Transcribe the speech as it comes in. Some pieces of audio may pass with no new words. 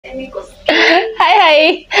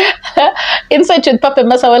Hi, hi. Insight with Papa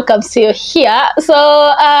Masa welcomes you here. So,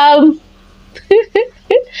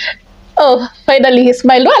 oh, finally he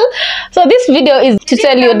smiled. Well, so this video is to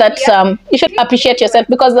tell you that you should appreciate yourself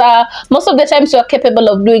because most of the times you are capable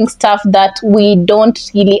of doing stuff that we don't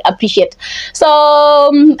really appreciate. So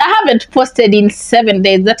I haven't posted in 7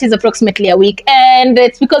 days. That is approximately a week, and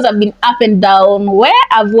it's because I've been up and down where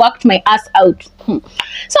I've worked my ass out.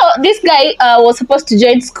 So this guy was supposed to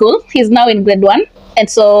join school. He's now in grade 1. And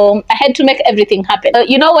so I had to make everything happen.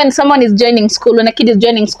 You know, when someone is joining school, when a kid is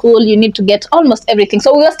joining school, you need to get almost everything.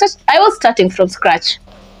 So I was starting from scratch.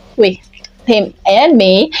 Wait, him and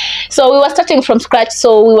me. So we were starting from scratch.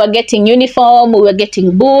 So we were getting uniform, we were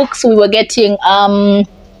getting books, we were getting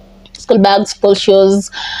school bags, school shoes,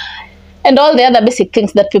 and all the other basic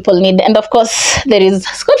things that people need. And of course, there is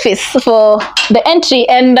school fees for the entry.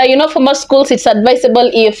 And you know, for most schools, it's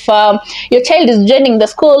advisable if your child is joining the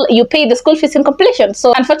school, you pay the school fees in completion.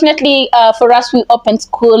 So unfortunately, for us, we opened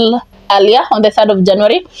school earlier on the 3rd of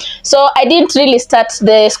January. So I didn't really start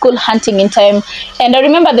the school hunting in time. And I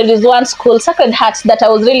remember there is one school, Sacred Heart, that I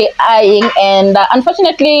was really eyeing. And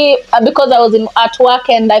unfortunately, because I was at work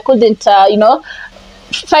and I couldn't,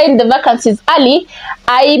 find the vacancies early,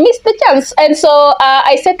 I missed the chance. And so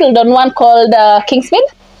I settled on one called Kingsmead.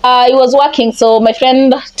 He was working, so my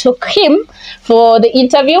friend took him for the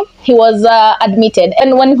interview. He was admitted,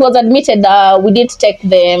 and when he was admitted, we did take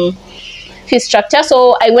the fee structure.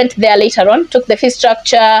 So I went there later on, took the fee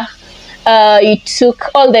structure. It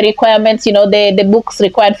took all the requirements, you know, the books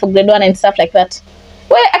required for grade 1 and stuff like that.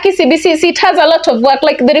 Well, at CBC, it has a lot of work.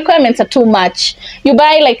 Like, the requirements are too much. You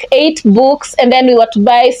buy like 8 books, and then we were to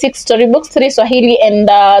buy 6 storybooks, 3 Swahili and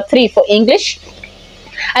 3 for English.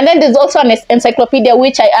 And then there's also an encyclopedia,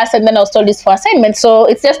 which I asked, and then I was told is for assignment. So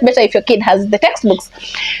it's just better if your kid has the textbooks.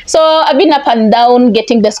 So I've been up and down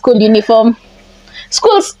getting the school uniform.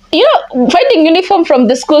 Schools, you know, finding uniform from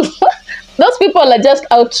the school. Those people are just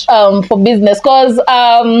out for business, because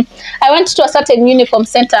I went to a certain uniform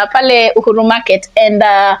center, Pale Uhuru Market, and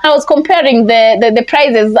I was comparing the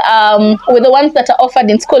prices with the ones that are offered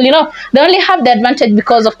in school. You know, they only have the advantage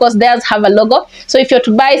because, of course, theirs have a logo. So if you're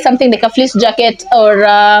to buy something like a fleece jacket,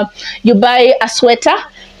 or you buy a sweater,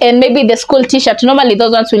 and maybe the school t-shirt, normally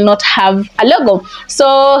those ones will not have a logo. So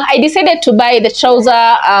I decided to buy the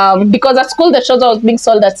trouser because at school the trouser was being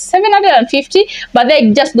sold at 750, but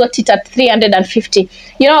they just got it at 350.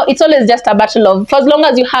 You know, it's always just a battle of, for as long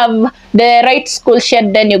as you have the right school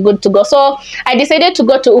shirt, then you're good to go. So I decided to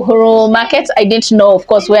go to Uhuru Market. I didn't know, of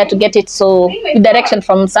course, where to get it, so direction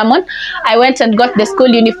from someone. I went and got the school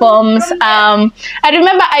uniforms. I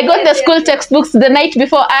remember I got the school textbooks the night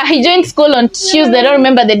before. I joined school on Tuesday. I don't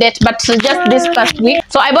remember the date, but just this past week.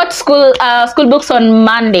 So I bought school books on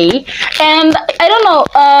Monday, and I don't know,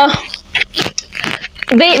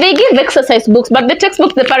 they give exercise books, but the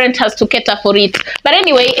textbook the parent has to cater for it. But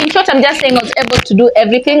anyway, in short, I'm just saying I was able to do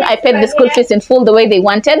everything. I paid the school fees in full the way they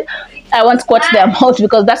wanted. I won't quote the amount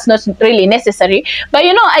because that's not really necessary. But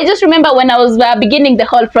you know, I just remember when I was beginning the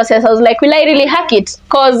whole process, I was like, will I really hack it?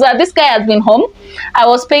 Because this guy has been home. I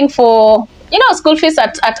was paying for, you know, school fees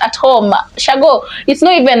at home. Shago, it's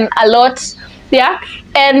not even a lot. Yeah.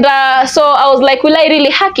 And so I was like, will I really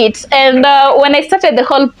hack it? And when I started the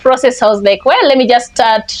whole process, I was like, well, let me just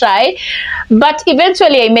try. But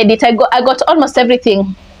eventually I made it. I got almost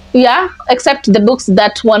everything. Yeah, except the books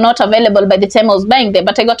that were not available by the time I was buying them,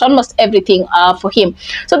 but I got almost everything for him.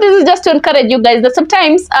 So this is just to encourage you guys that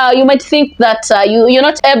sometimes you might think that you're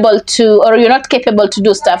not able to, or you're not capable to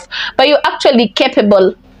do stuff, but you're actually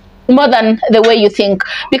capable more than the way you think,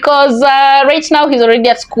 because right now he's already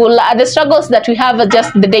at school. The struggles that we have are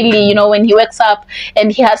just the daily, you know, when he wakes up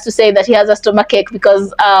and he has to say that he has a stomachache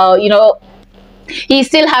because you know, he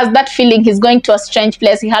still has that feeling he's going to a strange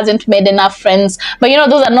place. He hasn't made enough friends, but you know,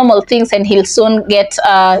 those are normal things, and he'll soon get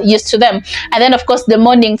used to them. And then of course the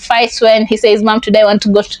morning fights when he says, Mom, today I want to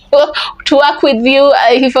go to work with you.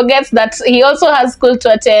 He forgets that he also has school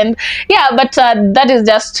to attend. Yeah, but that is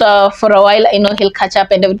just for a while. I know he'll catch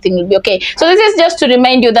up and everything will be okay. So this is just to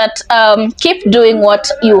remind you that keep doing what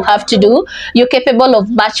you have to do. You're capable of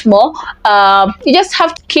much more. You just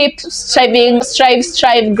have to keep striving,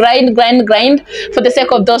 strive, grind for the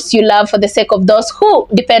sake of those you love, for the sake of those who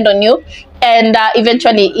depend on you, and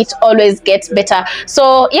eventually it always gets better.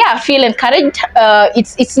 So yeah, feel encouraged.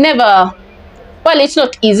 It's never, well, it's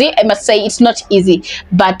not easy. I must say it's not easy,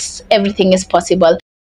 but everything is possible.